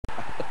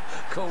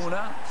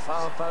corner,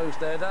 far post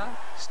header.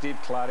 Steve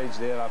Claridge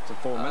there after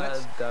 4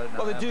 minutes. Don't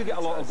know. Well, they do get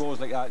a lot of goals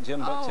like that,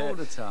 Jim. But all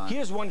the time.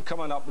 Here's one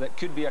coming up that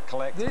could be a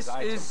collector's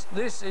item.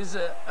 This is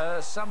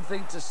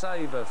something to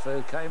savour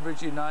for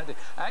Cambridge United.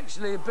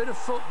 Actually, a bit of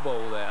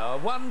football there.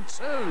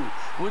 1-2,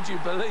 would you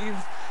believe,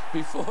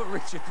 before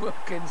Richard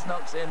Wilkins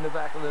knocks it in the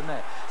back of the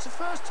net. It's the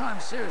first time,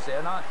 seriously,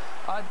 and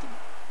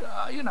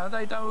you know,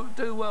 they don't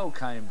do well,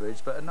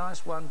 Cambridge, but a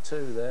nice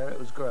 1-2 there. It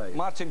was great.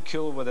 Martin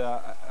Kuhl with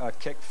a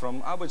kick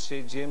from, I would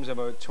say, James,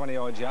 about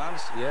 20-odd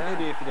yards. Yeah.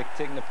 Maybe if he'd have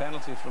taken the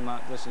penalty from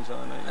that distance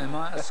on it. They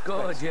might have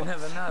scored, you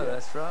never know,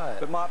 that's right.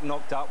 But Martin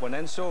knocked that one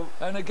in, so...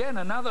 And again,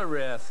 another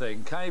rare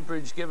thing,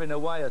 Cambridge giving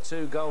away a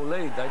 2-goal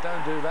lead. They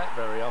don't do that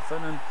very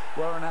often, and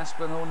Warren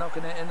Aspinall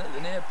knocking it in at the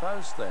near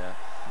post there.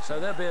 So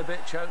they'll be a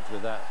bit choked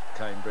with that,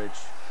 Cambridge.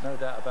 No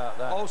doubt about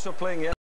that. Also playing